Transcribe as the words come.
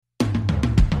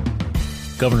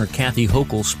Governor Kathy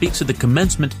Hochul speaks at the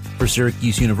commencement for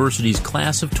Syracuse University's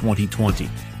class of 2020.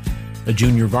 A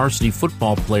junior varsity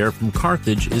football player from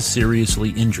Carthage is seriously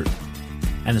injured.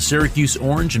 And the Syracuse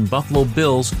Orange and Buffalo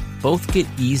Bills both get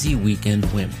easy weekend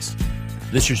wins.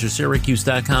 This is your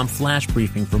Syracuse.com flash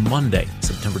briefing for Monday,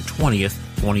 September 20th,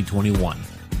 2021.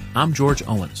 I'm George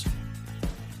Owens.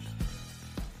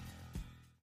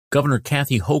 Governor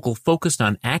Kathy Hochul focused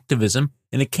on activism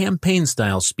in a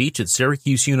campaign-style speech at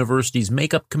Syracuse University's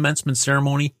makeup commencement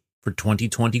ceremony for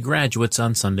 2020 graduates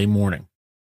on Sunday morning.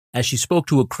 As she spoke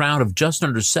to a crowd of just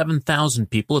under 7,000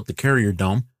 people at the Carrier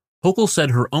Dome, Hochul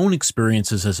said her own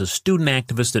experiences as a student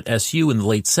activist at SU in the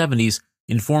late 70s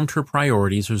informed her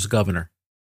priorities as governor.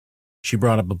 She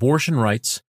brought up abortion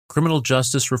rights, criminal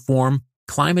justice reform,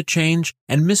 climate change,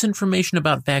 and misinformation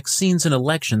about vaccines and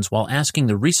elections while asking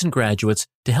the recent graduates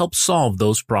to help solve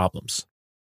those problems.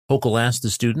 Hochul asked the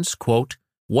students, quote,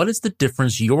 "What is the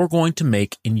difference you're going to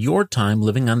make in your time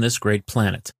living on this great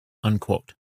planet?"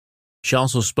 Unquote. She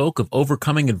also spoke of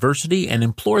overcoming adversity and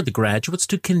implored the graduates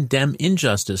to condemn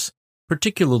injustice,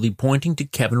 particularly pointing to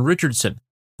Kevin Richardson,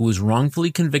 who was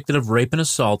wrongfully convicted of rape and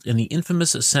assault in the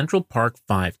infamous Central Park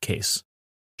 5 case.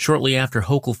 Shortly after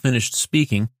Hochul finished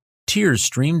speaking, tears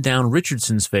streamed down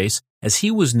Richardson's face as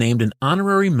he was named an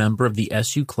honorary member of the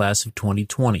SU class of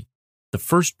 2020, the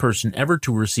first person ever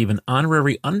to receive an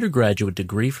honorary undergraduate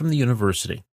degree from the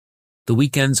university. The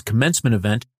weekend's commencement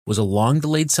event was a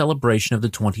long-delayed celebration of the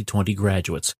 2020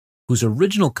 graduates, whose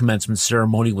original commencement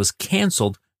ceremony was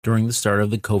canceled during the start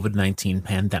of the COVID-19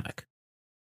 pandemic.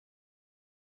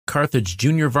 Carthage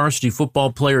junior varsity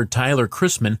football player Tyler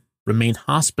Chrisman remained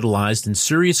hospitalized in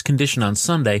serious condition on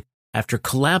Sunday after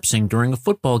collapsing during a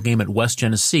football game at West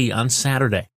Genesee on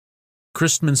Saturday.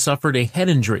 Chrisman suffered a head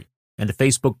injury, and a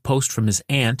Facebook post from his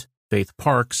aunt, Faith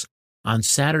Parks, on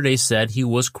Saturday said he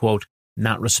was, quote,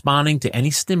 "not responding to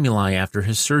any stimuli after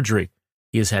his surgery.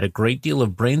 He has had a great deal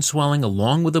of brain swelling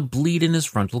along with a bleed in his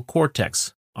frontal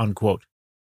cortex," unquote.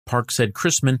 Parks said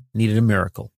Chrisman needed a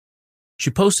miracle. She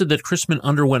posted that Chrisman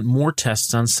underwent more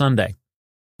tests on Sunday.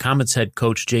 Comets head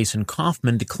coach Jason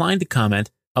Kaufman declined to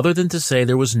comment other than to say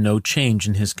there was no change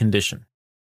in his condition.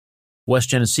 West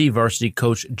Genesee varsity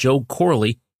coach Joe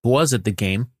Corley, who was at the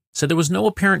game, said there was no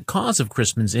apparent cause of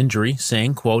Chrisman's injury,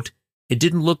 saying, quote, "It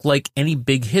didn't look like any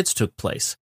big hits took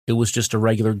place. It was just a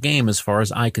regular game as far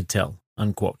as I could tell,"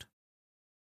 unquote.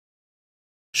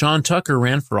 Sean Tucker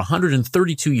ran for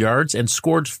 132 yards and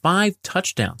scored 5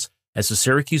 touchdowns as the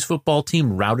Syracuse football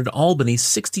team routed Albany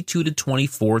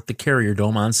 62-24 at the Carrier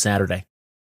Dome on Saturday.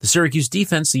 The Syracuse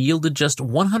defense yielded just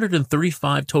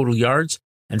 135 total yards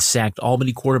and sacked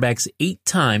Albany quarterbacks 8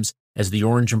 times as the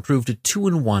Orange improved to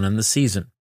 2-1 on the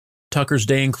season. Tucker's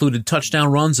day included touchdown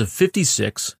runs of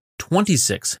 56,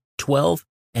 26, 12,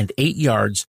 and 8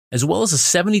 yards, as well as a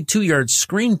 72-yard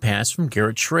screen pass from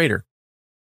Garrett Schrader.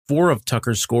 4 of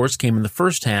Tucker's scores came in the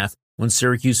first half when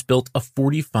Syracuse built a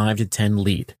 45-10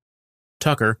 lead.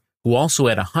 Tucker, who also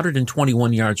had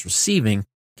 121 yards receiving,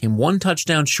 came 1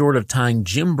 touchdown short of tying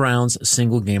Jim Brown's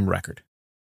single-game record.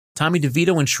 Tommy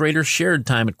DeVito and Schrader shared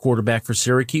time at quarterback for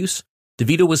Syracuse.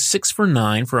 DeVito was 6 for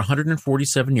 9 for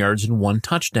 147 yards and 1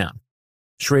 touchdown.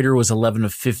 Schrader was 11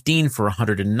 of 15 for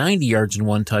 190 yards and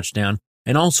 1 touchdown,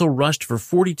 and also rushed for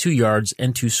 42 yards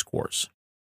and 2 scores.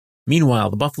 Meanwhile,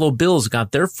 the Buffalo Bills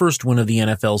got their first win of the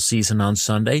NFL season on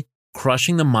Sunday,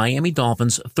 crushing the Miami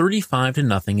Dolphins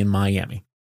 35-0 in Miami.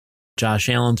 Josh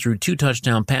Allen threw 2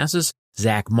 touchdown passes,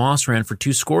 Zach Moss ran for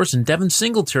 2 scores, and Devin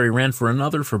Singletary ran for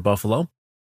another for Buffalo.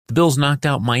 The Bills knocked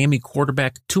out Miami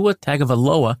quarterback Tua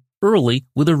Tagovailoa early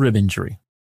with a rib injury.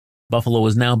 Buffalo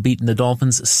has now beaten the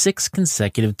Dolphins 6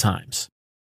 consecutive times.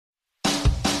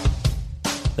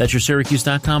 That's your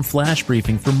Syracuse.com flash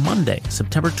briefing for Monday,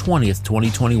 September 20th,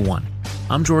 2021.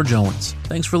 I'm George Owens.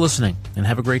 Thanks for listening, and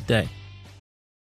have a great day.